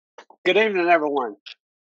Good evening, everyone.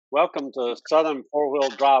 Welcome to Southern Four-Wheel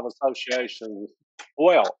Drive Association's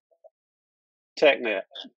TechNet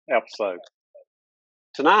episode.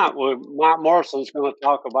 Tonight, Mike Morrison is going to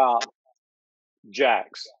talk about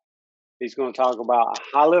jacks. He's going to talk about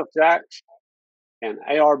HiLift jacks and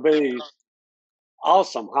ARB's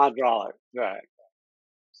awesome hydraulic jack.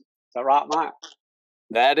 Is that right, Mike?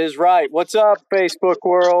 That is right. What's up, Facebook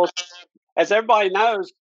world? As everybody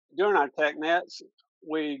knows, during our TechNets,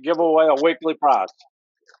 we give away a weekly prize.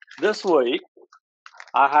 This week,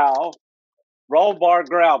 I have roll bar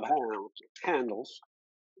grab handles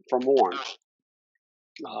from Orange.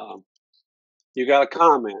 You got a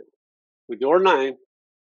comment with your name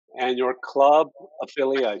and your club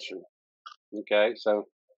affiliation. Okay, so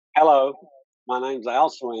hello, my name's Al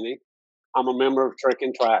Sweeney. I'm a member of Trick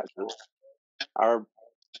and Traction. Our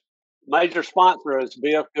major sponsor is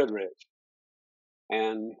BF Goodrich.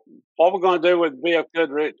 And what we're going to do with BF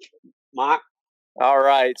Goodrich, Mike? All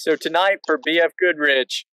right, so tonight for BF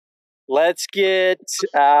Goodrich, let's get...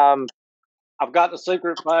 I've got the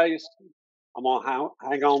secret phrase. I'm going to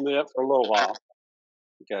hang on to it for a little while.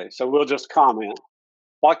 Okay, so we'll just comment.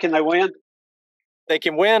 What can they win? They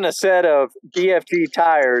can win a set of BFG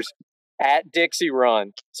tires at Dixie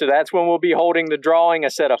Run. So that's when we'll be holding the drawing, a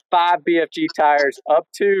set of 5 BFG tires up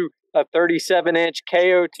to a 37-inch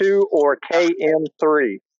KO2 or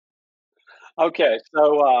KM3. Okay,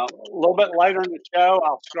 so a little bit later in the show,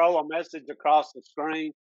 I'll scroll a message across the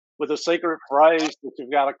screen with a secret phrase that you've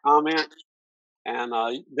got to comment, and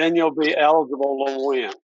then you'll be eligible to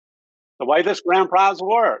win. The way this grand prize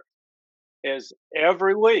works is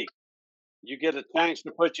every week you get a chance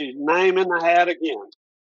to put your name in the hat again.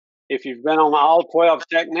 If you've been on all 12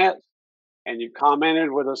 TechNets and you've commented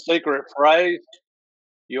with a secret phrase,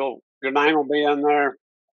 your name will be in there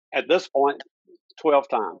at this point 12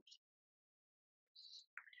 times.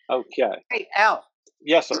 Okay. Hey, Al.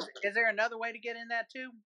 Yes, sir. Is there another way to get in that too?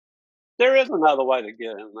 There is another way to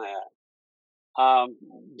get in that.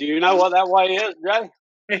 Do you know what that way is, Jay?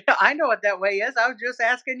 I know what that way is. I was just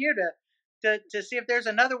asking you to see if there's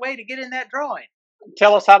another way to get in that drawing.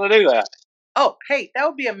 Tell us how to do that. Oh, hey, that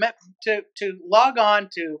would be to log on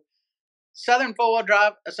to Southern Four-Wheel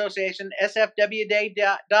Drive Association,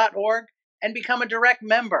 SFWDA.org, and become a direct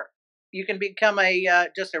member. You can become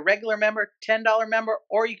just a regular member, $10 member,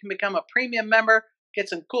 or you can become a premium member, get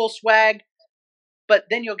some cool swag, but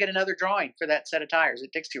then you'll get another drawing for that set of tires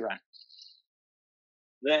at Dixie Run.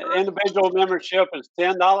 The individual membership is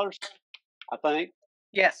 $10, I think.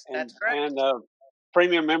 Yes, that's correct. And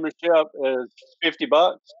premium membership is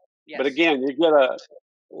 $50. Yes. But again, you get a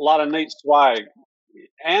lot of neat swag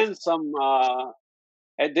and some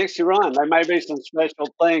at Dixie Run. There may be some special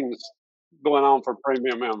things going on for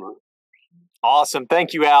premium members. Awesome.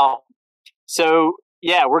 Thank you, Al. So,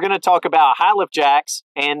 yeah, we're going to talk about HiLift jacks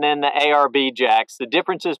and then the ARB jacks, the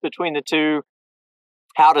differences between the two,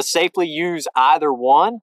 how to safely use either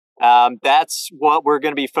one. That's what we're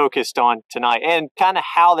going to be focused on tonight and kind of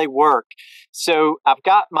how they work. So I've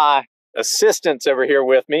got my assistants over here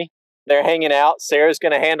with me. They're hanging out. Sarah's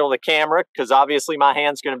going to handle the camera because obviously my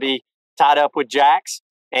hand's going to be tied up with jacks.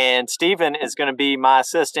 And Stephen is going to be my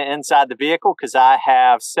assistant inside the vehicle because I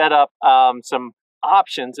have set up some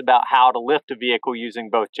options about how to lift a vehicle using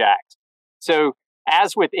both jacks. So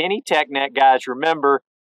as with any TechNet, guys, remember,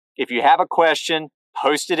 if you have a question,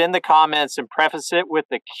 post it in the comments and preface it with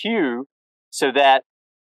the Q so that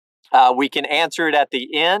we can answer it at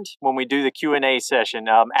the end when we do the Q&A session.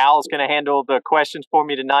 Al's going to handle the questions for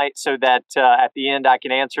me tonight so that at the end I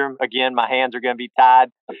can answer them. Again, my hands are going to be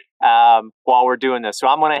tied while we're doing this. So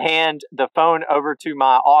I'm going to hand the phone over to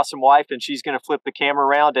my awesome wife, and she's going to flip the camera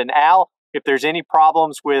around. And Al, if there's any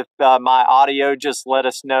problems with my audio, just let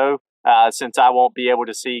us know since I won't be able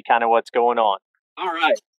to see kind of what's going on. All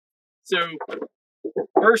right. So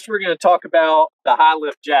first we're going to talk about the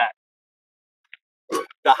HiLift jack.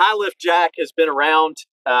 The HiLift jack has been around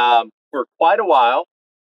for quite a while,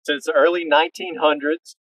 since the early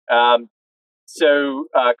 1900s.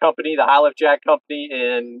 Company, the HiLift Jack Company,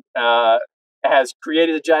 has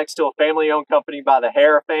created the jack, still a family-owned company by the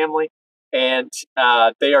Hare family, and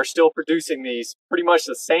they are still producing these, pretty much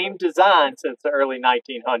the same design since the early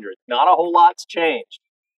 1900s. Not a whole lot's changed.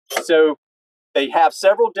 So they have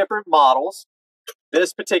several different models.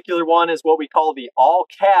 This particular one is what we call the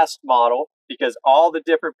all-cast model, because all the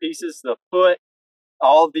different pieces, the foot,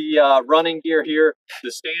 all the running gear here,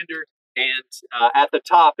 the standard, and at the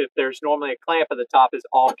top, if there's normally a clamp at the top, is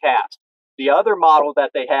all cast. The other model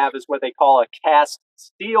that they have is what they call a cast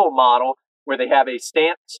steel model, where they have a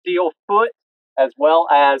stamped steel foot as well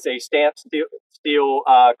as a stamped steel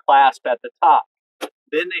clasp at the top.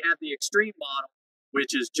 Then they have the extreme model,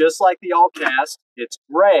 which is just like the all cast. It's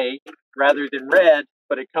gray rather than red,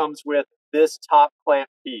 but it comes with this top clamp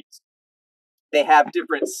piece. They have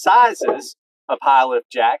different sizes of HiLift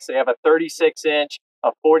jacks. They have a 36-inch,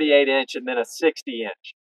 a 48-inch, and then a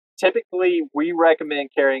 60-inch. Typically, we recommend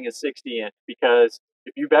carrying a 60-inch because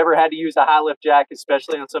if you've ever had to use a HiLift jack,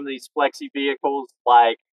 especially on some of these flexi vehicles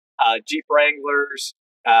like Jeep Wranglers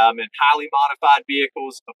and highly modified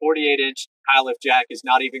vehicles, a 48-inch HiLift jack is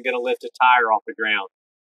not even going to lift a tire off the ground.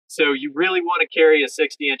 So you really want to carry a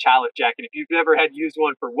 60-inch HiLift jack. And if you've ever had to use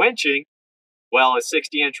one for winching, well, a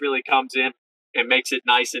 60-inch really comes in and makes it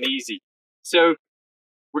nice and easy. So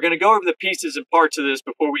we're going to go over the pieces and parts of this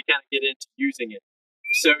before we kind of get into using it.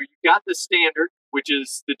 So you've got the standard, which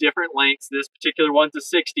is the different lengths. This particular one's a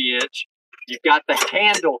 60-inch. You've got the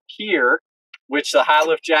handle here, which the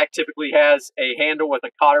HiLift jack typically has a handle with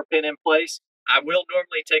a cotter pin in place. I will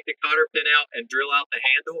normally take the cotter pin out and drill out the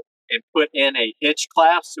handle and put in a hitch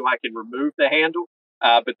clasp so I can remove the handle.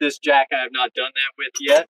 But this jack I have not done that with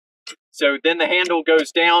yet. So then the handle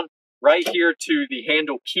goes down right here to the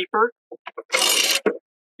handle keeper.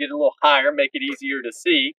 Get a little higher, make it easier to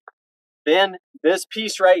see. Then this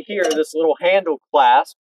piece right here, this little handle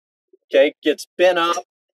clasp, okay, gets bent up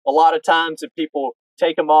a lot of times and people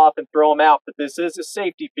take them off and throw them out. But this is a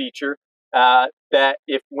safety feature that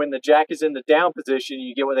if when the jack is in the down position,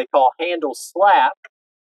 you get what they call handle slap,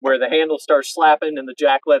 where the handle starts slapping and the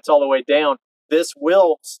jack lets all the way down. This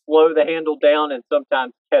will slow the handle down and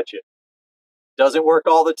sometimes catch it. Doesn't work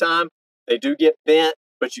all the time. They do get bent,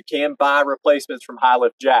 but you can buy replacements from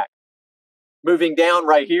HiLift jack. Moving down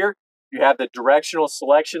right here, you have the directional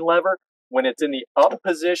selection lever. When it's in the up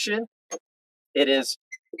position, it is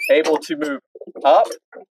able to move up.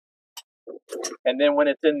 And then when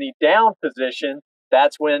it's in the down position,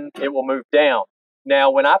 that's when it will move down.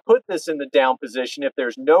 Now, when I put this in the down position, if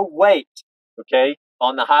there's no weight, okay,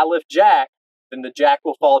 on the HiLift jack, then the jack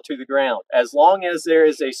will fall to the ground. As long as there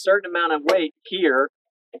is a certain amount of weight here,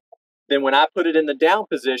 then when I put it in the down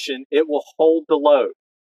position, it will hold the load.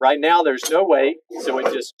 Right now, there's no weight, so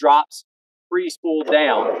it just drops free spool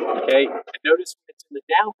down, okay? And notice when it's in the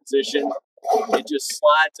down position, it just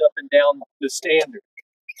slides up and down the standard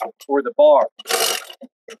or the bar. When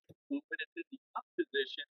it's in the up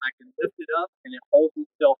position, I can lift it up and it holds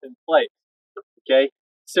itself in place, okay?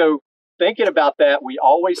 So thinking about that, we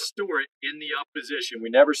always store it in the up position. We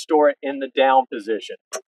never store it in the down position.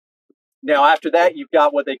 Now, after that, you've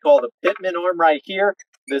got what they call the pitman arm right here.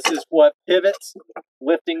 This is what pivots,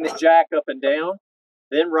 lifting the jack up and down.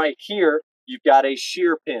 Then right here, you've got a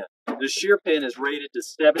shear pin. The shear pin is rated to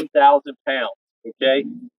 7,000 pounds, okay?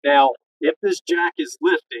 Now, if this jack is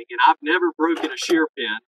lifting, and I've never broken a shear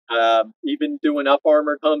pin, even doing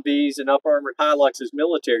up-armored Humvees and up-armored Hiluxes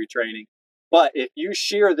military training, but if you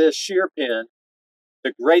shear this shear pin,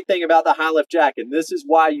 the great thing about the HiLift jack, and this is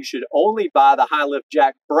why you should only buy the HiLift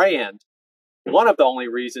jack brand, one of the only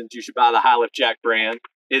reasons you should buy the HiLift jack brand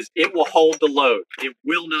is it will hold the load. It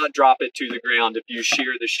will not drop it to the ground if you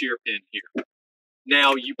shear the shear pin here.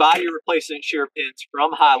 Now, you buy your replacement shear pins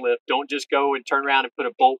from HiLift. Don't just go and turn around and put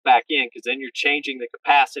a bolt back in, because then you're changing the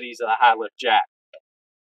capacities of the HiLift jack.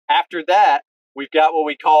 After that, we've got what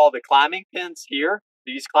we call the climbing pins here.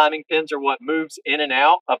 These climbing pins are what moves in and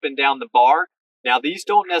out, up and down the bar. Now, these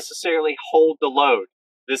don't necessarily hold the load.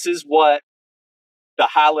 This is what the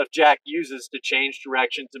HiLift jack uses to change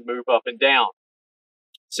directions and move up and down.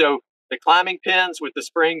 So the climbing pins with the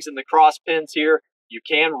springs and the cross pins here, you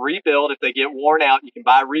can rebuild if they get worn out. You can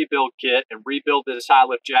buy a rebuild kit and rebuild this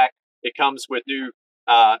HiLift jack. It comes with new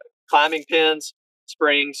climbing pins,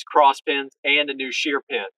 springs, cross pins, and a new shear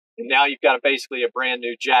pin. And now you've got basically a brand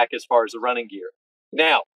new jack as far as the running gear.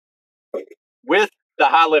 Now, with the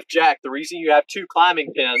HiLift jack, the reason you have two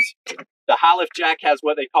climbing pins, the HiLift jack has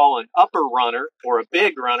what they call an upper runner or a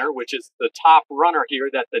big runner, which is the top runner here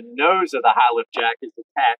that the nose of the HiLift jack is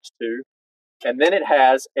attached to. And then it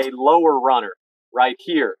has a lower runner right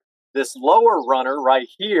here. This lower runner right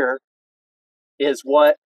here is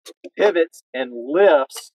what pivots and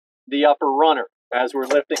lifts the upper runner as we're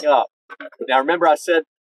lifting up. Now, remember I said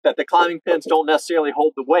that the climbing pins don't necessarily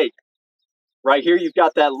hold the weight. Right here, you've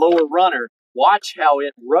got that lower runner. Watch how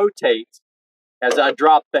it rotates as I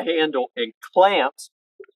drop the handle and clamps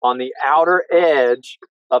on the outer edge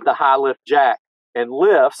of the HiLift jack and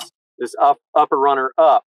lifts this upper runner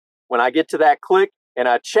up. When I get to that click and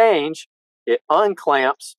I change, it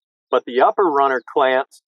unclamps, but the upper runner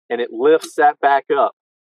clamps and it lifts that back up.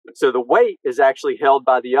 So the weight is actually held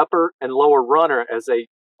by the upper and lower runner as they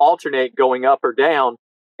alternate going up or down,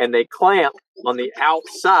 and they clamp on the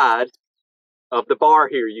outside of the bar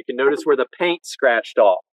here, you can notice where the paint scratched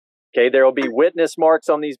off. Okay, there will be witness marks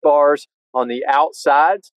on these bars on the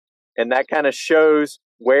outsides, and that kind of shows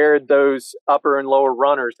where those upper and lower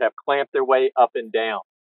runners have clamped their way up and down.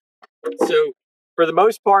 So for the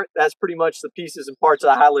most part, that's pretty much the pieces and parts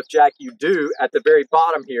of the HiLift jack. You do, at the very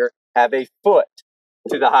bottom here, have a foot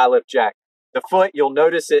to the HiLift jack. The foot, you'll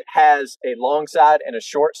notice it has a long side and a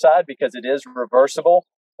short side because it is reversible.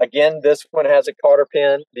 Again, this one has a cotter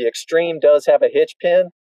pin. The Extreme does have a hitch pin.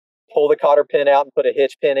 Pull the cotter pin out and put a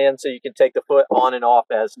hitch pin in so you can take the foot on and off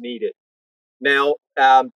as needed. Now,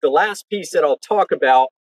 the last piece that I'll talk about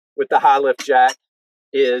with the HiLift jack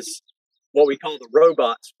is what we call the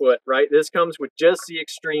robot's foot, right? This comes with just the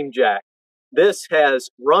Extreme jack. This has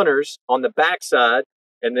runners on the backside,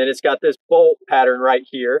 and then it's got this bolt pattern right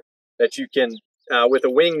here that you can, with a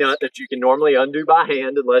wing nut that you can normally undo by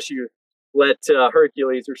hand unless you let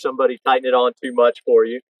Hercules or somebody tighten it on too much for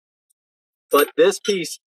you. But this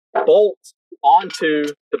piece bolts onto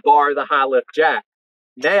the bar of the HiLift jack.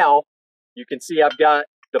 Now, you can see I've got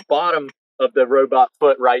the bottom of the robot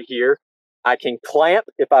foot right here. I can clamp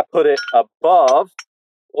if I put it above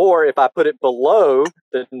or if I put it below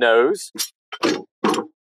the nose.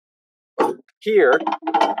 Here,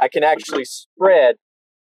 I can actually spread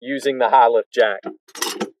using the HiLift jack.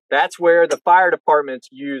 That's where the fire departments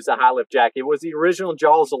use the HiLift jack. It was the original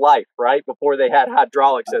Jaws of Life, right? Before they had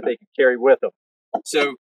hydraulics that they could carry with them.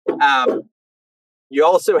 So you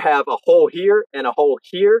also have a hole here and a hole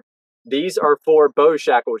here. These are for bow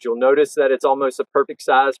shackles. You'll notice that it's almost a perfect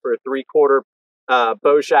size for a 3/4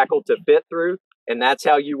 bow shackle to fit through. And that's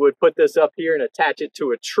how you would put this up here and attach it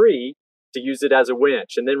to a tree to use it as a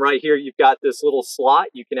winch. And then right here, you've got this little slot.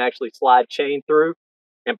 You can actually slide chain through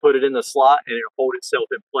and put it in the slot and it'll hold itself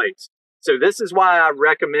in place. So this is why I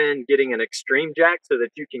recommend getting an Extreme jack so that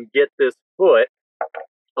you can get this foot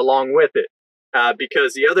along with it.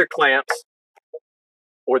 Because the other clamps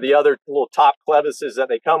or the other little top clevises that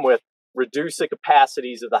they come with reduce the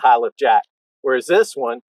capacities of the HiLift jack. Whereas this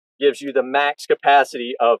one gives you the max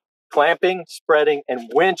capacity of clamping, spreading,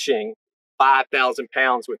 and winching 5,000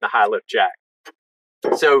 pounds with the HiLift jack.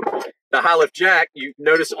 So the HiLift jack, you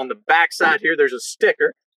notice on the back side here, there's a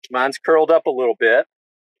sticker. Mine's curled up a little bit.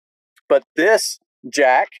 But this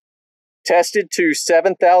jack, tested to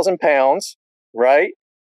 7,000 pounds, right?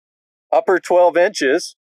 Upper 12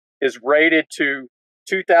 inches is rated to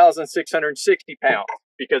 2,660 pounds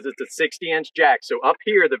because it's a 60-inch jack. So up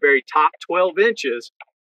here, the very top 12 inches,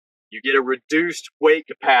 you get a reduced weight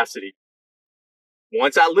capacity.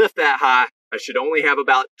 Once I lift that high, I should only have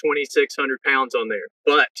about 2,600 pounds on there.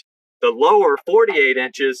 But the lower 48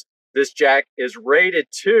 inches, this jack is rated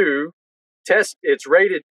to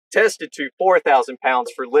tested to 4,000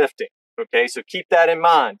 pounds for lifting. Okay, so keep that in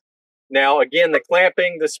mind. Now, again, the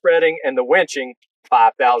clamping, the spreading, and the winching,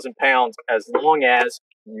 5,000 pounds as long as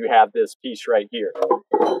you have this piece right here.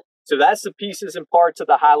 So that's the pieces and parts of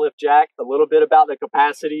the HiLift jack. A little bit about the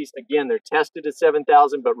capacities. Again, they're tested at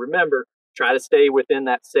 7,000, but remember, try to stay within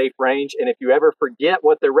that safe range. And if you ever forget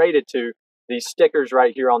what they're rated to, these stickers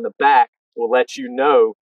right here on the back will let you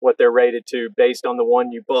know what they're rated to based on the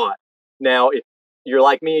one you bought. Now, if you're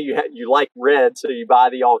like me, you like red, so you buy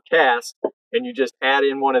the all cast, and you just add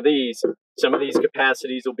in one of these, some of these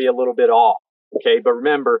capacities will be a little bit off. Okay, but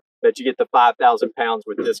remember that you get the 5,000 pounds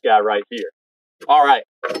with this guy right here. All right,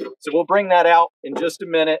 so we'll bring that out in just a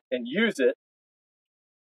minute and use it.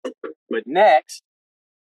 But next,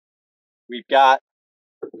 we've got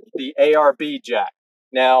the ARB jack.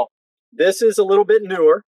 Now, this is a little bit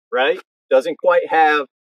newer, right? Doesn't quite have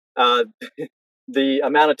the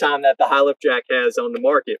amount of time that the HiLift jack has on the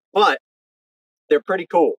market, but they're pretty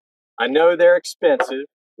cool. I know they're expensive,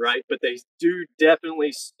 right? But they do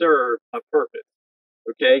definitely serve a purpose,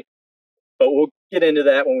 okay? But we'll get into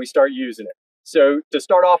that when we start using it. So to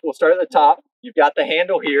start off, we'll start at the top. You've got the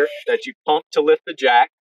handle here that you pump to lift the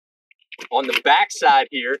jack. On the back side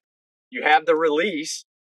here, you have the release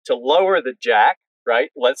to lower the jack, right?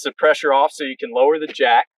 Lets the pressure off so you can lower the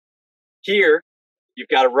jack. Here, you've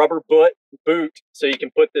got a rubber boot so you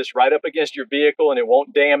can put this right up against your vehicle and it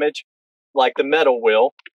won't damage like the metal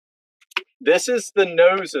will. This is the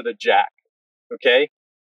nose of the jack, okay?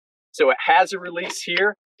 So it has a release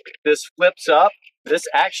here. This flips up. This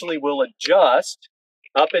actually will adjust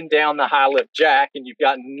up and down the HiLift jack, and you've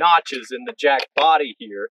got notches in the jack body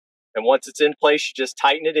here. And once it's in place, you just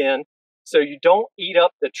tighten it in so you don't eat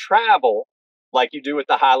up the travel like you do with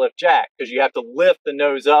the HiLift jack, because you have to lift the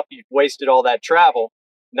nose up. You've wasted all that travel.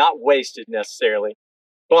 Not wasted necessarily,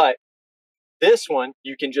 but this one,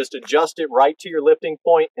 you can just adjust it right to your lifting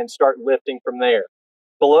point and start lifting from there.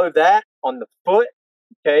 Below that, on the foot,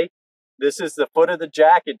 okay, this is the foot of the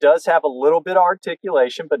jack. It does have a little bit of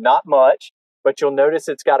articulation, but not much. But you'll notice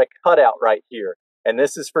it's got a cutout right here. And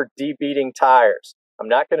this is for debeating tires. I'm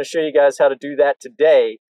not going to show you guys how to do that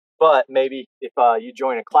today, but maybe if you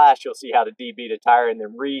join a class, you'll see how to debeat a tire and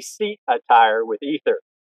then reseat a tire with ether.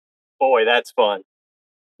 Boy, that's fun.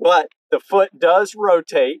 But the foot does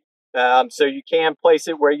rotate, so you can place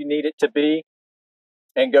it where you need it to be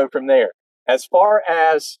and go from there. As far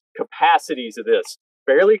as capacities of this,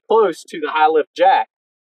 fairly close to the HiLift jack,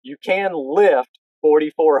 you can lift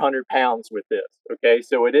 4,400 pounds with this. Okay,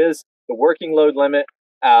 so it is the working load limit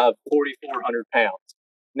of 4,400 pounds.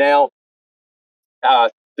 Now,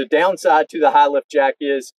 the downside to the HiLift jack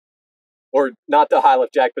is, or not the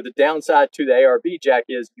HiLift jack, but the downside to the ARB jack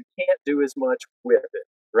is you can't do as much with it,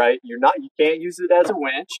 right? You can't use it as a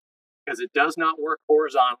winch because it does not work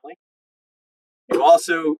horizontally. You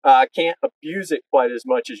also can't abuse it quite as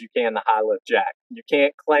much as you can the HiLift jack. You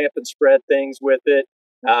can't clamp and spread things with it.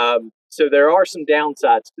 So there are some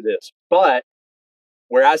downsides to this. But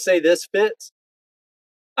where I say this fits,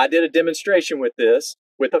 I did a demonstration with this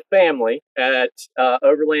with a family at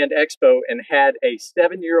Overland Expo and had a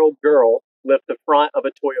 7-year-old girl lift the front of a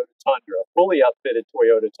Toyota Tundra, a fully upfitted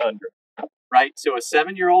Toyota Tundra, right? So a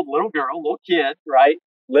 7-year-old little kid, right,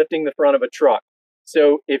 lifting the front of a truck.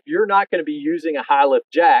 So if you're not going to be using a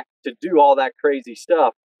HiLift jack to do all that crazy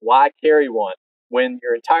stuff, why carry one when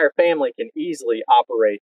your entire family can easily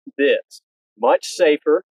operate this? Much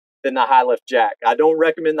safer than the HiLift jack. I don't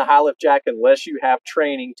recommend the HiLift jack unless you have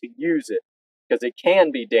training to use it, because it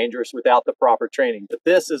can be dangerous without the proper training. But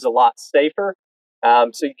this is a lot safer.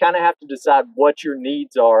 So you kind of have to decide what your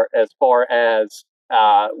needs are as far as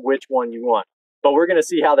which one you want. But we're going to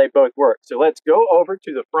see how they both work. So let's go over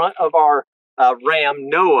to the front of our Ram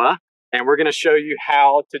Noah, and we're going to show you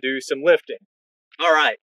how to do some lifting. All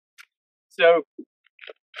right. So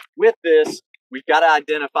with this, we've got to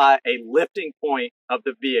identify a lifting point of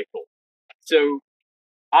the vehicle. So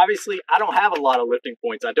obviously, I don't have a lot of lifting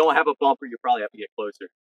points. I don't have a bumper. You probably have to get closer.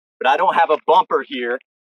 But I don't have a bumper here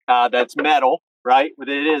that's metal, right? It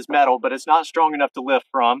is metal, but it's not strong enough to lift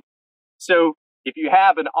from. So if you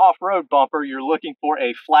have an off-road bumper, you're looking for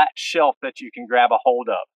a flat shelf that you can grab a hold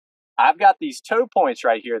of. I've got these toe points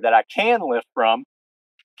right here that I can lift from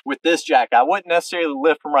with this jack. I wouldn't necessarily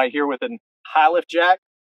lift from right here with a HiLift jack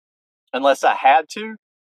unless I had to,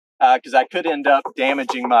 because I could end up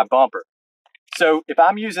damaging my bumper. So if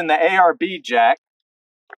I'm using the ARB jack,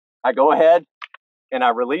 I go ahead and I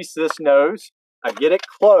release this nose. I get it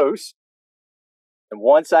close. And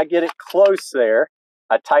once I get it close there,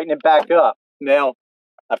 I tighten it back up. Now,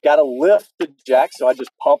 I've got to lift the jack, so I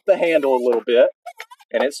just pump the handle a little bit,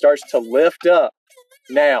 and it starts to lift up.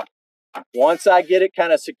 Now, once I get it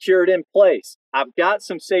kind of secured in place, I've got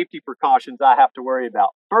some safety precautions I have to worry about.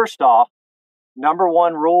 First off, number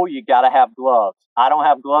one rule, you got to have gloves. I don't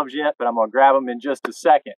have gloves yet, but I'm going to grab them in just a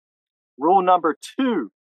second. Rule number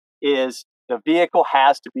two is the vehicle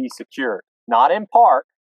has to be secured. Not in park,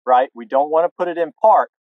 right? We don't want to put it in park.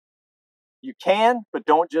 You can, but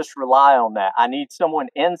don't just rely on that. I need someone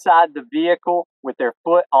inside the vehicle with their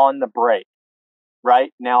foot on the brake,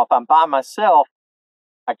 right? Now, if I'm by myself,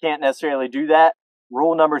 I can't necessarily do that.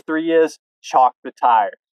 Rule number three is chalk the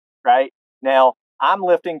tires, right? Now, I'm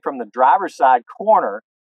lifting from the driver's side corner,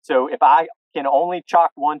 so if I can only chalk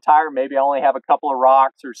one tire, maybe I only have a couple of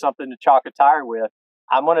rocks or something to chalk a tire with,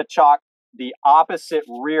 I'm going to chalk the opposite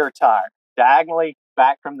rear tire, diagonally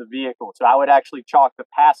back from the vehicle. So I would actually chalk the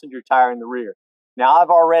passenger tire in the rear. Now I've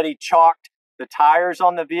already chalked the tires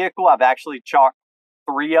on the vehicle. I've actually chalked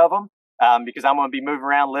 3 of them because I'm going to be moving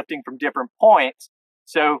around lifting from different points.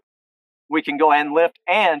 So we can go ahead and lift,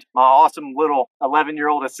 and my awesome little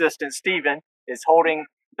 11-year-old assistant, Steven, is holding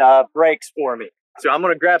the brakes for me. So I'm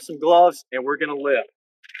going to grab some gloves and we're going to lift.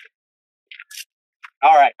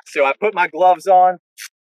 All right, so I put my gloves on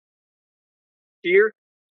here.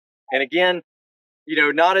 And again, you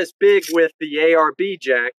know, not as big with the ARB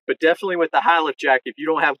jack, but definitely with the HiLift jack. If you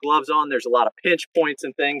don't have gloves on, there's a lot of pinch points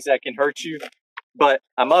and things that can hurt you. But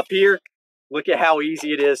I'm up here. Look at how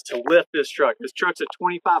easy it is to lift this truck. This truck's a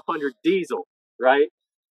 2500 diesel, right?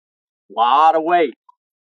 A lot of weight,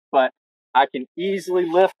 but I can easily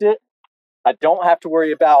lift it. I don't have to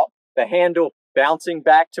worry about the handle bouncing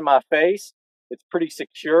back to my face. It's pretty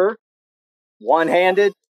secure.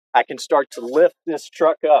 One-handed, I can start to lift this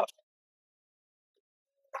truck up.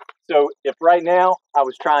 So if right now I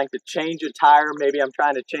was trying to change a tire, maybe I'm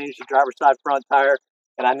trying to change the driver's side front tire,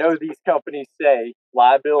 and I know these companies say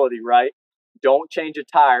liability, right? Don't change a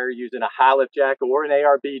tire using a HiLift jack or an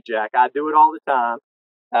ARB jack. I do it all the time.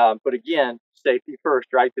 But again, safety first,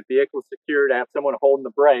 right? The vehicle's secured. I have someone holding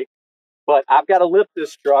the brake. but I've got to lift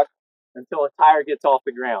this truck until a tire gets off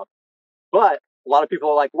the ground. But a lot of people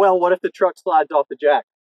are like, well, what if the truck slides off the jack?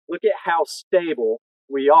 Look at how stable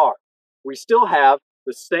we are. We still have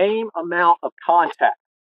the same amount of contact.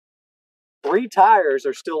 3 tires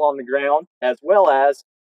are still on the ground, as well as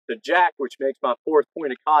the jack, which makes my 4th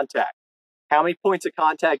point of contact. How many points of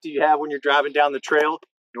contact do you have when you're driving down the trail?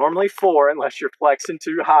 Normally 4, unless you're flexing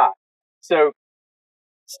too high. So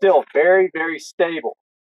still very, very stable,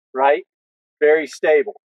 right? Very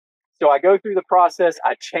stable. So I go through the process,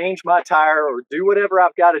 I change my tire or do whatever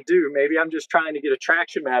I've got to do. Maybe I'm just trying to get a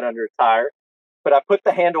traction mat under a tire, but I put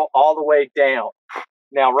the handle all the way down.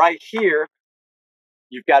 Now right here,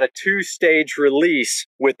 you've got a 2-stage release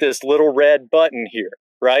with this little red button here,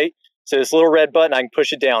 right? So this little red button, I can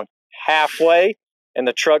push it down halfway and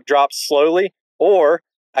the truck drops slowly, or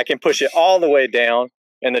I can push it all the way down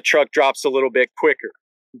and the truck drops a little bit quicker.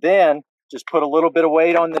 Then just put a little bit of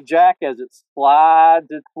weight on the jack as it slides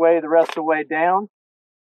its way the rest of the way down,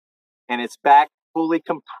 and it's back fully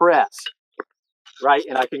compressed, right?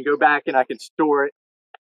 And I can go back and I can store it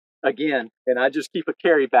again, and I just keep a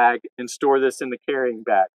carry bag and store this in the carrying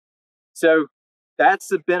bag. So that's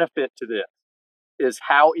the benefit to this, is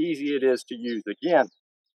how easy it is to use. Again,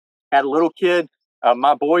 had a little kid,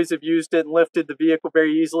 my boys have used it and lifted the vehicle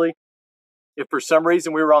very easily. If for some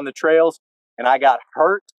reason we were on the trails and I got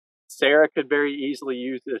hurt, Sarah could very easily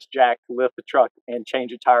use this jack to lift the truck and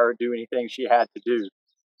change a tire or do anything she had to do.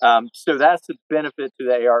 So that's the benefit to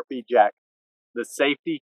the ARB jack, the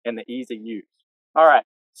safety and the easy use. All right,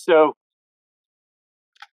 so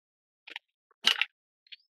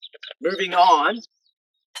moving on,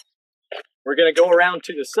 we're going to go around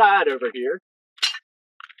to the side over here.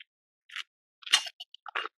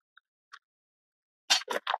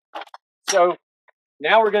 So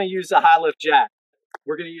now we're going to use the HiLift jack.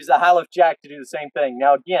 We're going to use the HiLift jack to do the same thing.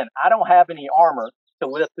 Now again, I don't have any armor to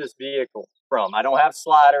lift this vehicle from. I don't have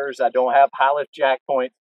sliders. I don't have HiLift jack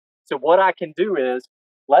points. So what I can do is,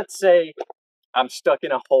 let's say I'm stuck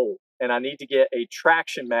in a hole and I need to get a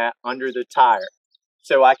traction mat under the tire.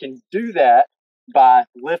 So I can do that by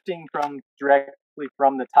lifting directly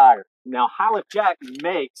from the tire. Now HiLift jack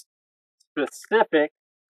makes specific,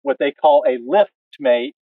 what they call a lift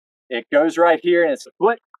mate. It goes right here and it's a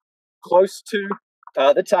foot close to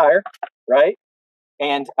the tire, right?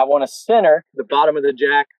 And I want to center the bottom of the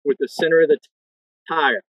jack with the center of the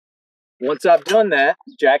tire. Once I've done that,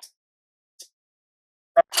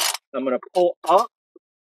 I'm going to pull up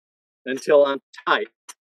until I'm tight.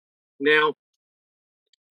 Now,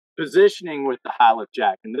 positioning with the HiLift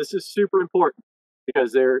jack, and this is super important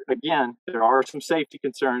because there are some safety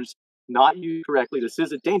concerns. Not used correctly, this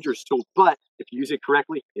is a dangerous tool, but if you use it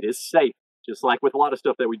correctly, it is safe, just like with a lot of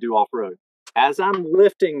stuff that we do off-road. As I'm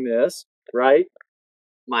lifting this, right,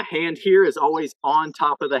 my hand here is always on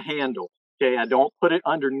top of the handle, okay? I don't put it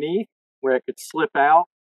underneath where it could slip out.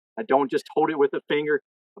 I don't just hold it with a finger,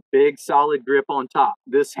 a big solid grip on top.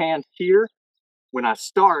 This hand here, when I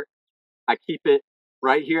start, I keep it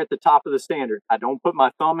right here at the top of the standard. I don't put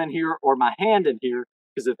my thumb in here or my hand in here,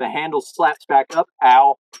 because if the handle slaps back up,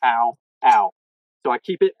 ow, ow, ow. So I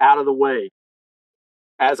keep it out of the way.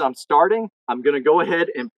 As I'm starting, I'm going to go ahead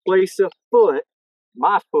and place a foot,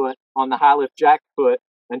 my foot, on the HiLift jack foot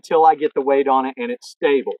until I get the weight on it and it's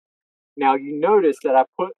stable. Now you notice that I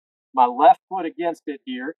put my left foot against it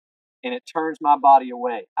here and it turns my body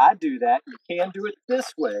away. I do that. You can do it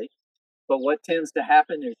this way, but what tends to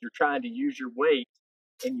happen is you're trying to use your weight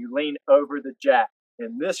and you lean over the jack.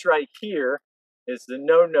 And this right here is the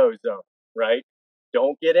no-no zone, right?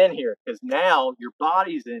 Don't get in here because now your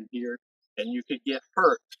body's in here and you could get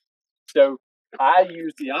hurt. So I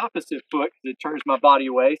use the opposite foot because it turns my body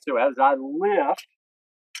away. So as I lift,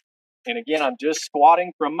 and again, I'm just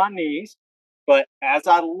squatting from my knees, but as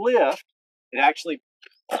I lift, it actually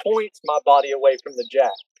points my body away from the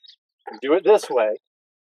jack. I do it this way,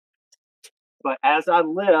 but as I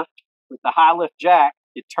lift with the HiLift jack,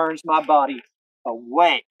 it turns my body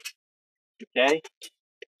away, okay?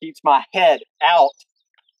 Keeps my head out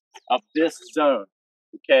of this zone,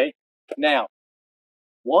 okay? Now,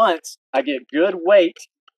 once I get good weight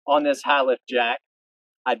on this HiLift jack,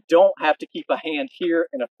 I don't have to keep a hand here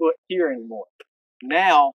and a foot here anymore.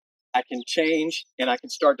 Now, I can change and I can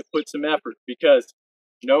start to put some effort because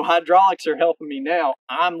no hydraulics are helping me now.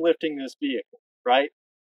 I'm lifting this vehicle, right?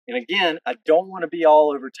 And again, I don't want to be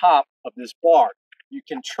all over top of this bar. You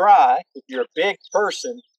can try, if you're a big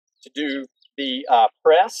person, to do the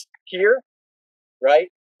press here, right?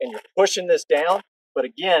 And you're pushing this down, but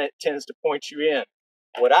again, it tends to point you in.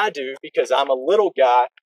 What I do, because I'm a little guy,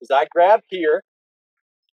 is I grab here,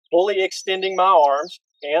 fully extending my arms,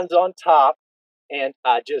 hands on top, and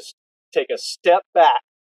I just take a step back,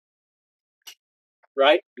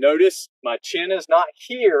 right? Notice my chin is not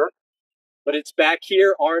here, but it's back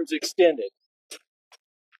here, arms extended.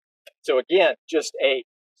 So again, just a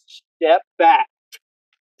step back.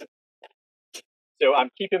 So I'm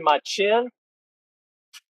keeping my chin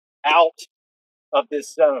out of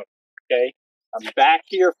this zone, okay? I'm back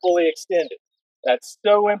here fully extended. That's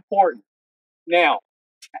so important. Now,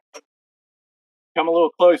 come a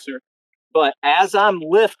little closer, but as I'm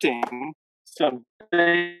lifting, some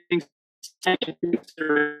things to take into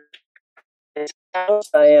consideration is how close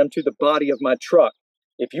I am to the body of my truck.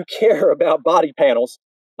 If you care about body panels,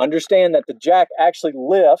 understand that the jack actually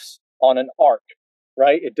lifts on an arc,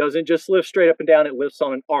 right? It doesn't just lift straight up and down, it lifts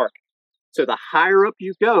on an arc. So the higher up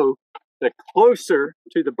you go, the closer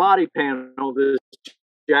to the body panel this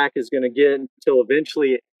jack is going to get until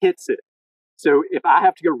eventually it hits it. So if I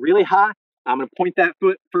have to go really high, I'm going to point that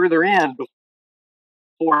foot further in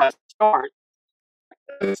before I start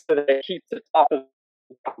so that it keeps the top of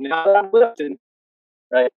the truck. Now that I'm lifting,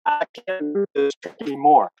 right, I can't move this truck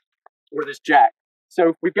anymore, or this jack.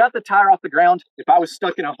 So we've got the tire off the ground. If I was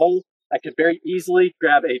stuck in a hole, I could very easily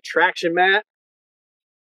grab a traction mat,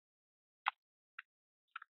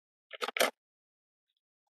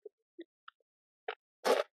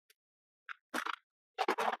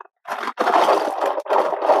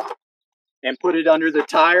 and put it under the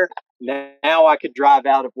tire. Now I could drive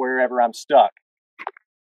out of wherever I'm stuck.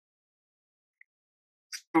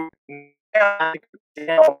 Now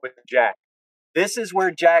down with the jack. This is where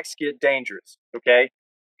jacks get dangerous, okay?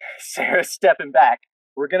 Sarah's stepping back.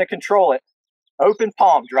 We're going to control it. Open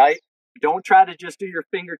palmed, right? Don't try to just do your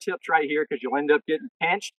fingertips right here because you'll end up getting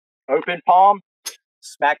pinched. Open palm,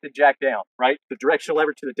 smack the jack down, right? The directional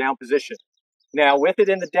lever to the down position. Now, with it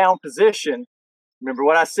in the down position, remember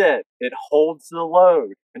what I said, it holds the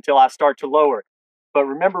load until I start to lower it. But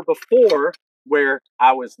remember before, where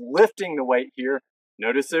I was lifting the weight here,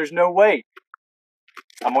 notice there's no weight.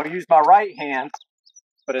 I'm going to use my right hand,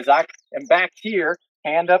 but as I am back here,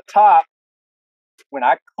 hand up top, when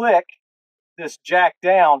I click this jack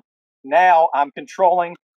down, now I'm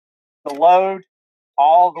controlling the load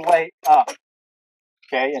all the way up,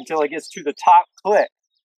 okay, until it gets to the top click.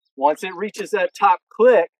 Once it reaches that top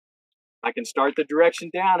click, I can start the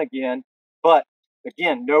direction down again, but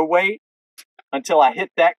again, no weight until I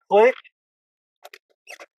hit that click.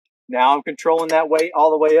 Now I'm controlling that weight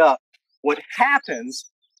all the way up. What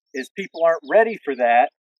happens is people aren't ready for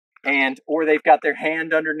that, or they've got their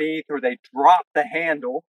hand underneath, or they drop the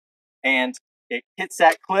handle, and it hits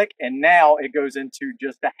that click, and now it goes into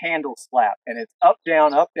just a handle slap, and it's up,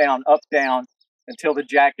 down, up, down, up, down, until the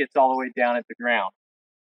jack gets all the way down at the ground.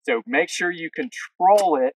 So make sure you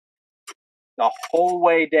control it the whole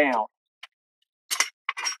way down.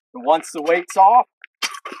 And once the weight's off,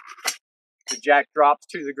 the jack drops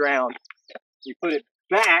to the ground. We put it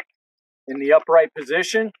back in the upright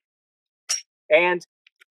position, and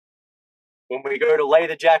when we go to lay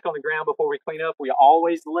the jack on the ground before we clean up, we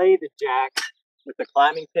always lay the jack with the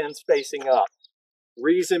climbing pins facing up.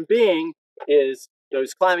 Reason being is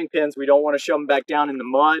those climbing pins, we don't want to shove them back down in the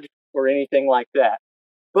mud or anything like that.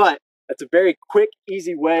 But that's a very quick,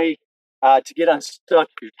 easy way to get unstuck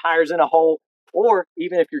if your tire's in a hole, or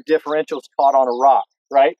even if your differential's caught on a rock,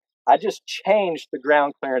 right? I just changed the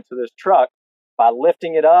ground clearance of this truck by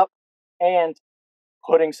lifting it up and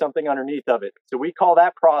putting something underneath of it. So we call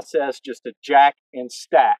that process just a jack and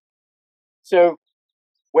stack. So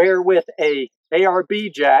where with a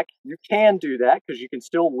ARB jack, you can do that because you can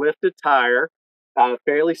still lift a tire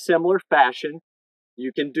fairly similar fashion.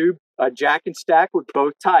 You can do a jack and stack with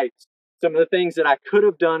both types. Some of the things that I could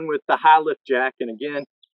have done with the HiLift jack, and again,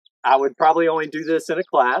 I would probably only do this in a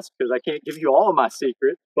class because I can't give you all of my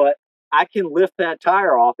secrets, but I can lift that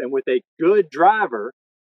tire off, and with a good driver,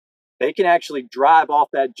 they can actually drive off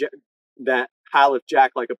that HiLift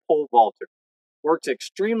jack like a pole vaulter. Works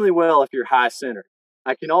extremely well if you're high centered.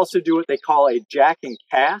 I can also do what they call a jack and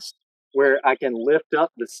cast, where I can lift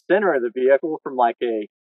up the center of the vehicle from like a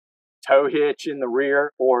tow hitch in the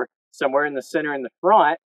rear or somewhere in the center in the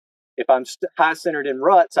front. If I'm high centered in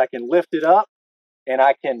ruts, I can lift it up and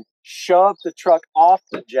I can shove the truck off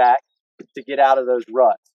the jack to get out of those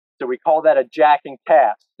ruts. So we call that a jack and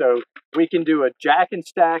cast. So we can do a jack and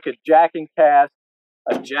stack, a jack and cast,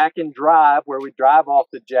 a jack and drive where we drive off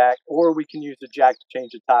the jack, or we can use the jack to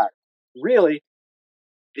change the tire. Really,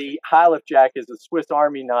 the HiLift jack is a Swiss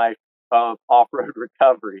Army knife of off-road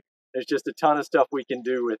recovery. There's just a ton of stuff we can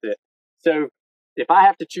do with it. So if I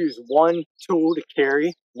have to choose one tool to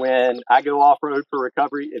carry when I go off-road for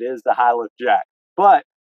recovery, it is the HiLift jack. But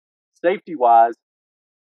safety-wise,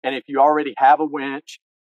 And if you already have a winch,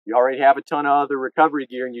 you already have a ton of other recovery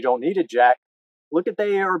gear and you don't need a jack, look at the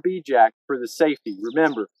ARB jack for the safety.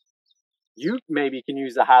 Remember, you maybe can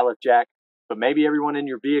use the HiLift jack, but maybe everyone in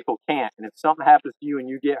your vehicle can't. And if something happens to you and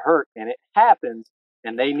you get hurt, and it happens,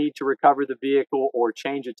 and they need to recover the vehicle or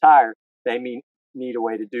change a tire, they need a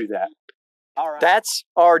way to do that. All right. That's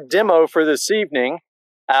our demo for this evening.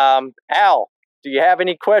 Al, do you have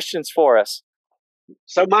any questions for us?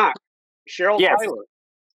 So, Mike, Cheryl Yes. Taylor.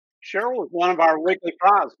 Cheryl was one of our weekly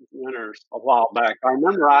prize winners a while back. I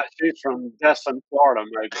remember right, she's from Destin, Florida,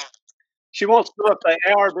 maybe. She wants to know if the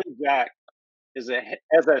ARB jack is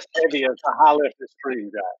as heavy as the HiLift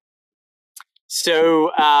Extreme jack.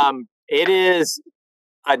 So it is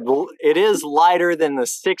lighter than the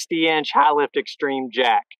 60-inch HiLift Extreme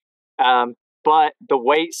jack, but the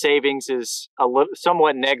weight savings is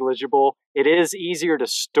somewhat negligible. It is easier to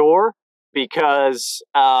store because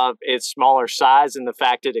of its smaller size and the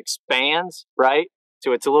fact it expands, right?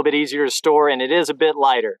 So it's a little bit easier to store, and it is a bit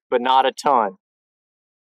lighter, but not a ton.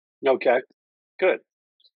 Okay, good.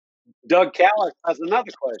 Doug Callis has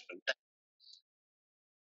another question.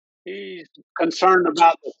 He's concerned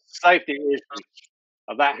about the safety issues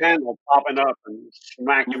of that handle popping up and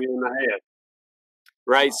smacking you in the head.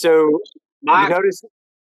 Right. So Mike,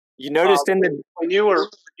 you noticed in the when you were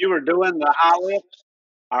doing the HiLift,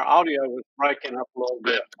 our audio was breaking up a little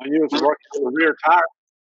bit. When you was working on the rear tire,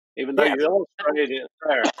 even though you illustrated it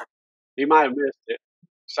there, you might have missed it.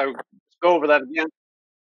 So let's go over that again.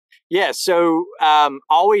 Yeah, so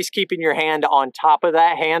always keeping your hand on top of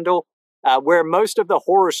that handle. Where most of the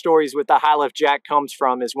horror stories with the HiLift jack comes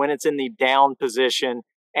from is when it's in the down position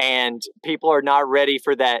and people are not ready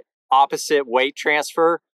for that opposite weight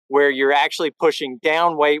transfer, where you're actually pushing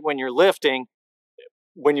down weight when you're lifting.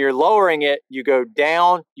 When you're lowering it, you go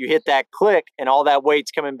down, you hit that click, and all that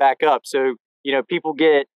weight's coming back up. So, people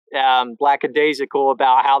get lackadaisical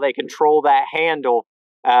about how they control that handle.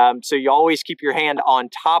 So you always keep your hand on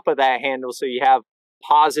top of that handle so you have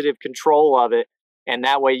positive control of it. And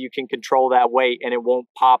that way you can control that weight and it won't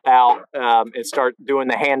pop out and start doing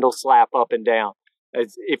the handle slap up and down.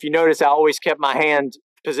 If you notice, I always kept my hand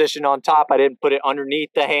positioned on top. I didn't put it underneath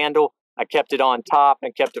the handle. I kept it on top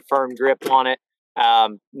and kept a firm grip on it.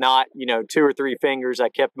 Not, 2 or 3 fingers. I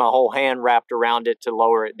kept my whole hand wrapped around it to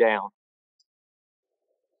lower it down.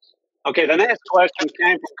 Okay, the next question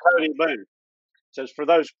came from Cody Boone. It says, for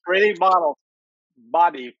those pretty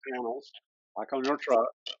body panels, like on your truck,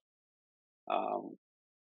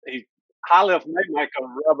 HiLift may make a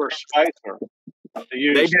rubber spacer to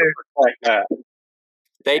use to protect that.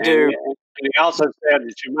 They do. And he also said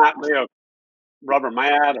that you might be a rubber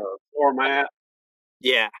mat or a floor mat.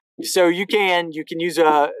 Yeah. So you can use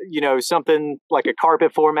something like a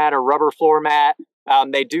carpet floor mat or rubber floor mat.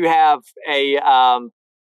 They do have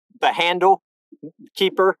the handle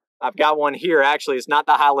keeper. I've got one here. Actually, it's not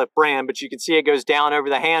the HiLift brand, but you can see it goes down over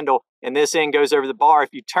the handle and this end goes over the bar. If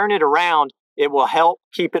you turn it around, it will help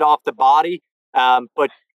keep it off the body.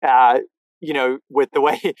 But with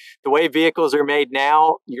the way vehicles are made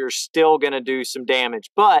now, you're still going to do some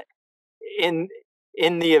damage. But in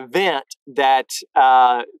the event that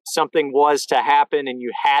something was to happen and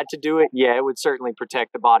you had to do it, yeah, it would certainly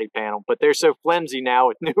protect the body panel. But they're so flimsy now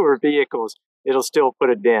with newer vehicles, it'll still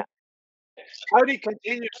put a dent. Cody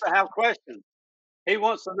continues to have questions. He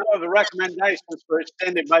wants to know the recommendations for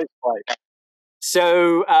extended base plate.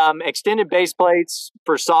 So extended base plates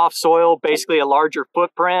for soft soil, basically a larger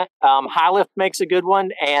footprint. HiLift makes a good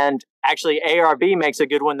one, and actually ARB makes a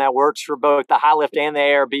good one that works for both the HiLift and the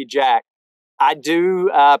ARB jack. I do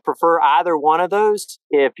prefer either one of those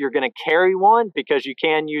if you're going to carry one, because you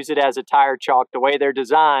can use it as a tire chalk. The way they're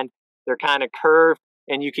designed, they're kind of curved,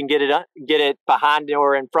 and you can get it behind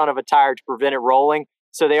or in front of a tire to prevent it rolling.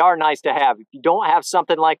 So they are nice to have. If you don't have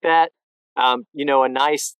something like that, a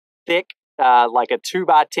nice thick, like a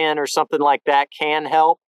 2x10 or something like that can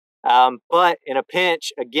help. But in a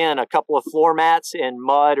pinch, again, a couple of floor mats in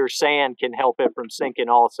mud or sand can help it from sinking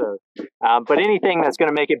also. But anything that's going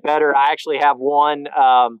to make it better, I actually have one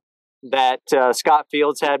that Scott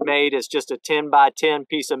Fields had made. It's just a 10x10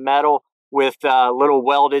 piece of metal with a little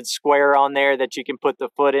welded square on there that you can put the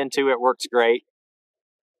foot into. It works great.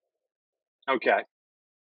 Okay.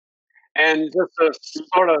 And just to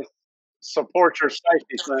sort of support your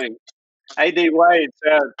safety thing, A.D. Wade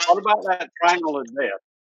said, what about that triangle of death?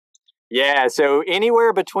 Yeah, so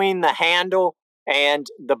anywhere between the handle and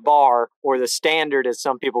the bar, or the standard as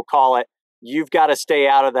some people call it, you've got to stay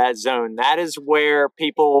out of that zone. That is where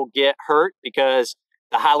people get hurt, because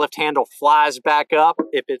the HiLift handle flies back up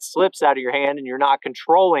if it slips out of your hand and you're not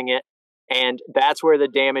controlling it, And that's where the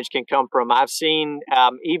damage can come from. I've seen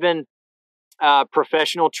even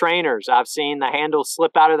professional trainers, I've seen the handle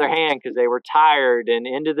slip out of their hand because they were tired and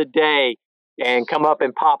into the day, and come up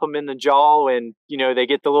and pop them in the jaw, and they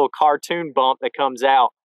get the little cartoon bump that comes out.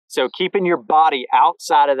 So keeping your body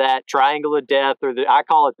outside of that triangle of death, or I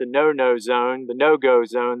call it the no-no zone, the no-go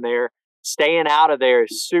zone there, staying out of there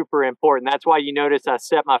is super important. That's why you notice I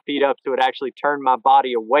set my feet up so it actually turned my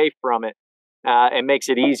body away from it. It makes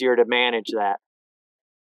it easier to manage that.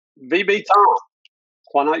 VB Tom,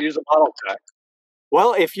 why not use a bottle jack?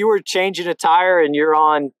 Well, if you were changing a tire and you're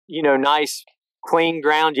on, nice, clean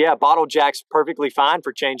ground, yeah, bottle jack's perfectly fine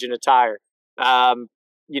for changing a tire.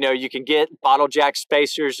 You can get bottle jack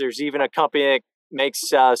spacers. There's even a company that makes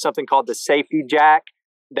something called the safety jack.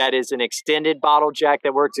 That is an extended bottle jack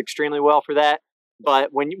that works extremely well for that. But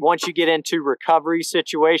once you get into recovery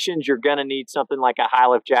situations, you're going to need something like a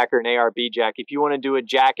HiLift jack or an ARB jack. If you want to do a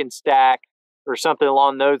jack and stack or something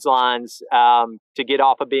along those lines to get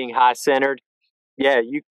off of being high centered, yeah,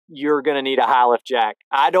 you're going to need a HiLift jack.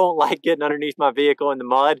 I don't like getting underneath my vehicle in the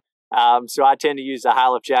mud, so I tend to use a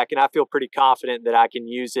HiLift jack, and I feel pretty confident that I can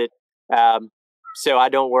use it. So I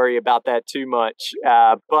don't worry about that too much.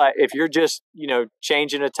 But if you're just,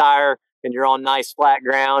 changing a tire and you're on nice flat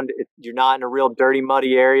ground, if you're not in a real dirty,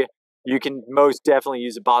 muddy area, you can most definitely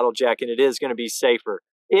use a bottle jack, and it is going to be safer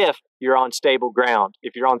if you're on stable ground.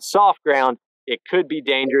 If you're on soft ground, it could be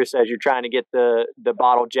dangerous as you're trying to get the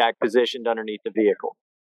bottle jack positioned underneath the vehicle.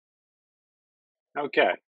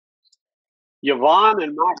 Okay. Yvonne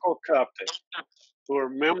and Michael Cupton, who are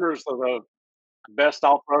members of the best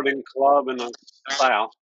off-roading club in the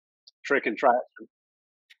South, Trick and Traction,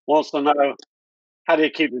 wants to know, how do you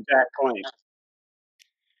keep the jack clean?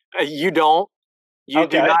 You don't. You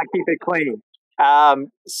do not keep it clean.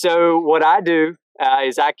 So what I do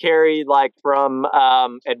is I carry, like, from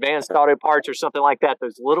Advanced Auto Parts or something like that,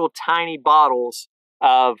 those little tiny bottles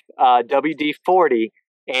of WD-40.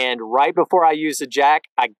 And right before I use the jack,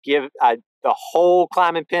 I give the whole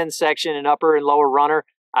climbing pin section and upper and lower runner,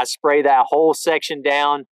 I spray that whole section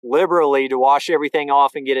down liberally to wash everything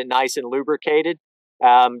off and get it nice and lubricated.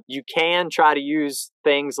 You can try to use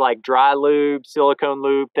things like dry lube, silicone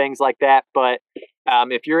lube, things like that. But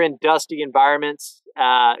if you're in dusty environments,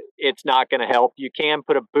 it's not going to help. You can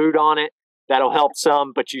put a boot on it. That'll help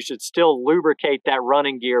some, but you should still lubricate that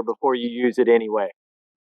running gear before you use it anyway.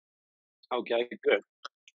 Okay, good.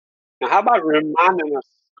 Now, how about reminding us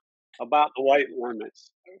about the weight limits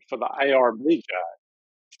for the ARB jack?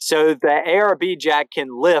 So the ARB jack can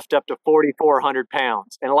lift up to 4,400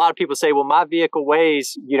 pounds. And a lot of people say, well, my vehicle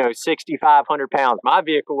weighs, 6,500 pounds. My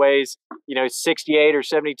vehicle weighs, 68 or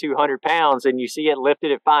 7,200 pounds, and you see it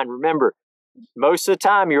lifted at fine. Remember, most of the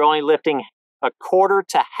time you're only lifting a quarter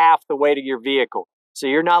to half the weight of your vehicle. So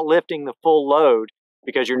you're not lifting the full load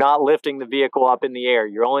because you're not lifting the vehicle up in the air.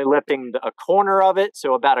 You're only lifting a corner of it,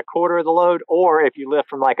 so about a quarter of the load. Or if you lift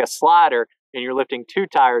from like a slider and you're lifting 2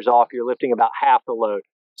 tires off, you're lifting about half the load.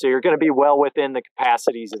 So you're going to be well within the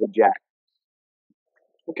capacities of the jack.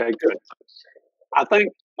 Okay, good. I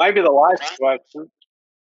think maybe the last question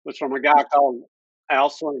was from a guy called Al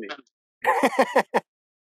Sweeney.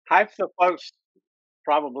 Half the folks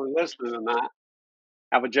probably listening to that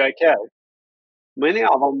have a JK. Many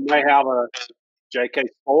of them may have a JK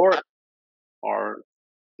Sport or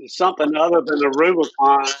something other than the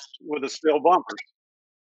Rubicon with the steel bumpers.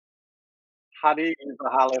 How do you use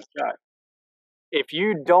a HiLift jack? If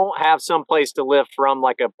you don't have some place to lift from,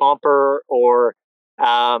 like a bumper or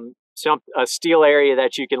a steel area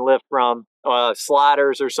that you can lift from,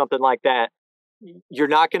 sliders or something like that, you're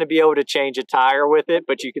not going to be able to change a tire with it,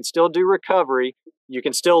 but you can still do recovery. You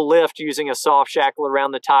can still lift using a soft shackle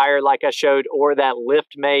around the tire like I showed, or that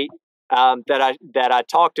lift mate that I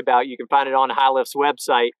talked about. You can find it on HiLift's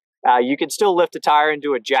website. You can still lift a tire and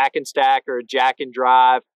do a jack and stack or a jack and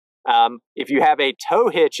drive. If you have a tow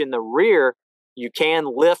hitch in the rear, you can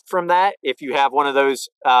lift from that. If you have one of those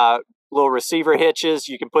little receiver hitches,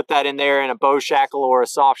 you can put that in there in a bow shackle or a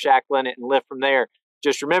soft shackle in it and lift from there.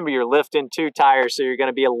 Just remember, you're lifting 2 tires, so you're going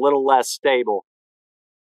to be a little less stable.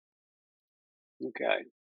 Okay.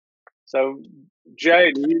 So,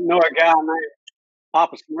 Jay, do you know a guy named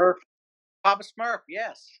Papa Smurf? Papa Smurf,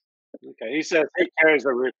 yes. Okay, he says he carries a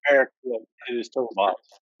repair kit in his toolbox.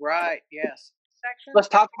 Right, yes. Let's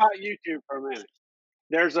talk about YouTube for a minute.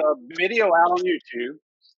 There's a video out on YouTube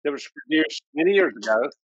that was produced many years ago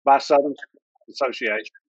by Southern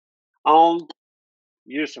Association on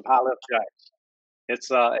use of HiLift jacks.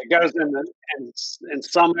 It goes in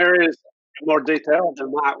some areas in more detail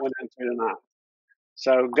than Mike went into tonight.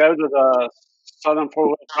 So go to the Southern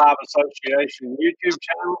 4-Wheel Drive Association YouTube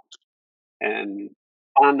channel and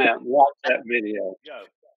find that, watch that video.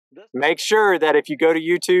 Make sure that if you go to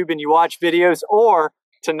YouTube and you watch videos, or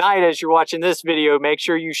tonight as you're watching this video, make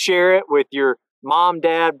sure you share it with your mom,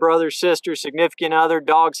 dad, brother, sister, significant other,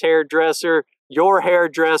 dog's hairdresser, your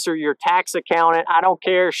hairdresser, your tax accountant. I don't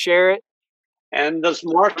care. Share it. And does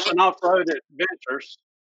Morrison Off-Road Adventures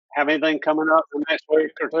have anything coming up the next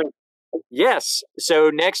week or two? Yes. So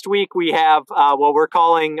next week we have what we're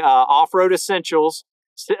calling Off-Road Essentials,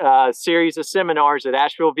 series of seminars at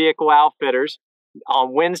Asheville Vehicle Outfitters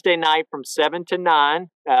on Wednesday night from 7 to 9.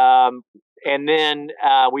 And then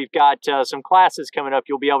we've got some classes coming up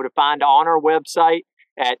you'll be able to find on our website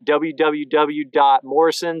at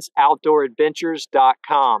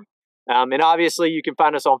www.morrisonsoutdooradventures.com. And obviously you can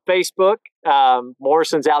find us on Facebook,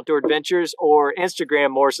 Morrison's Outdoor Adventures, or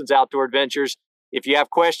Instagram, Morrison's Outdoor Adventures. If you have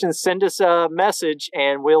questions, send us a message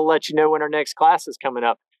and we'll let you know when our next class is coming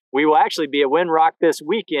up. We will actually be at Windrock this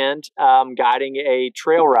weekend guiding a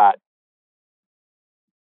trail ride.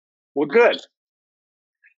 Well, good.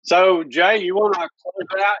 So, Jay, you want to close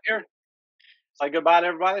it out here? Say goodbye to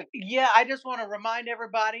everybody? Yeah, I just want to remind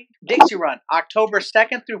everybody, Dixie Run, October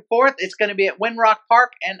 2nd through 4th. It's going to be at Windrock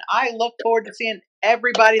Park, and I look forward to seeing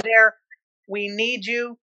everybody there. We need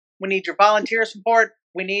you. We need your volunteer support.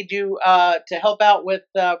 We need you to help out with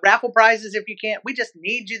raffle prizes if you can't. We just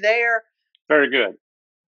need you there. Very good.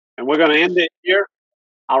 And we're going to end it here.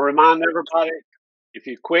 I'll remind everybody, if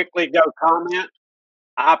you quickly go comment,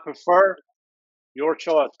 I prefer, your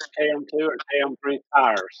choice, KM2 or KM3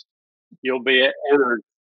 tires. You'll be entered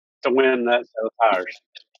to win those tires.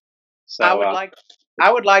 So I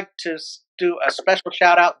would like to do a special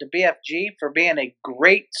shout out to BFG for being a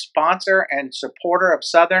great sponsor and supporter of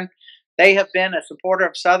Southern. They have been a supporter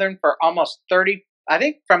of Southern for almost 30, I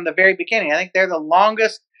think from the very beginning. I think they're the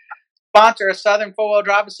longest sponsor of Southern Four-Wheel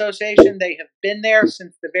Drive Association. They have been there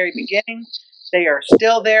since the very beginning. They are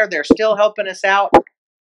still there. They're still helping us out.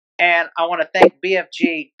 And I want to thank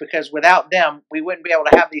BFG, because without them, we wouldn't be able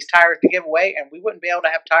to have these tires to give away, and we wouldn't be able to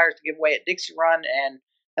have tires to give away at Dixie Run and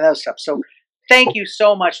those stuff. So thank you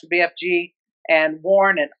so much to BFG and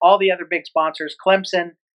Warren and all the other big sponsors,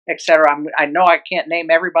 Clemson, etc. I know I can't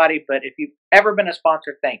name everybody, but if you've ever been a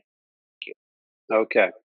sponsor, thank you.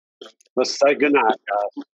 Okay. Let's say good night,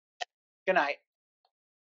 guys. Good night.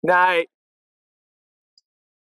 Night.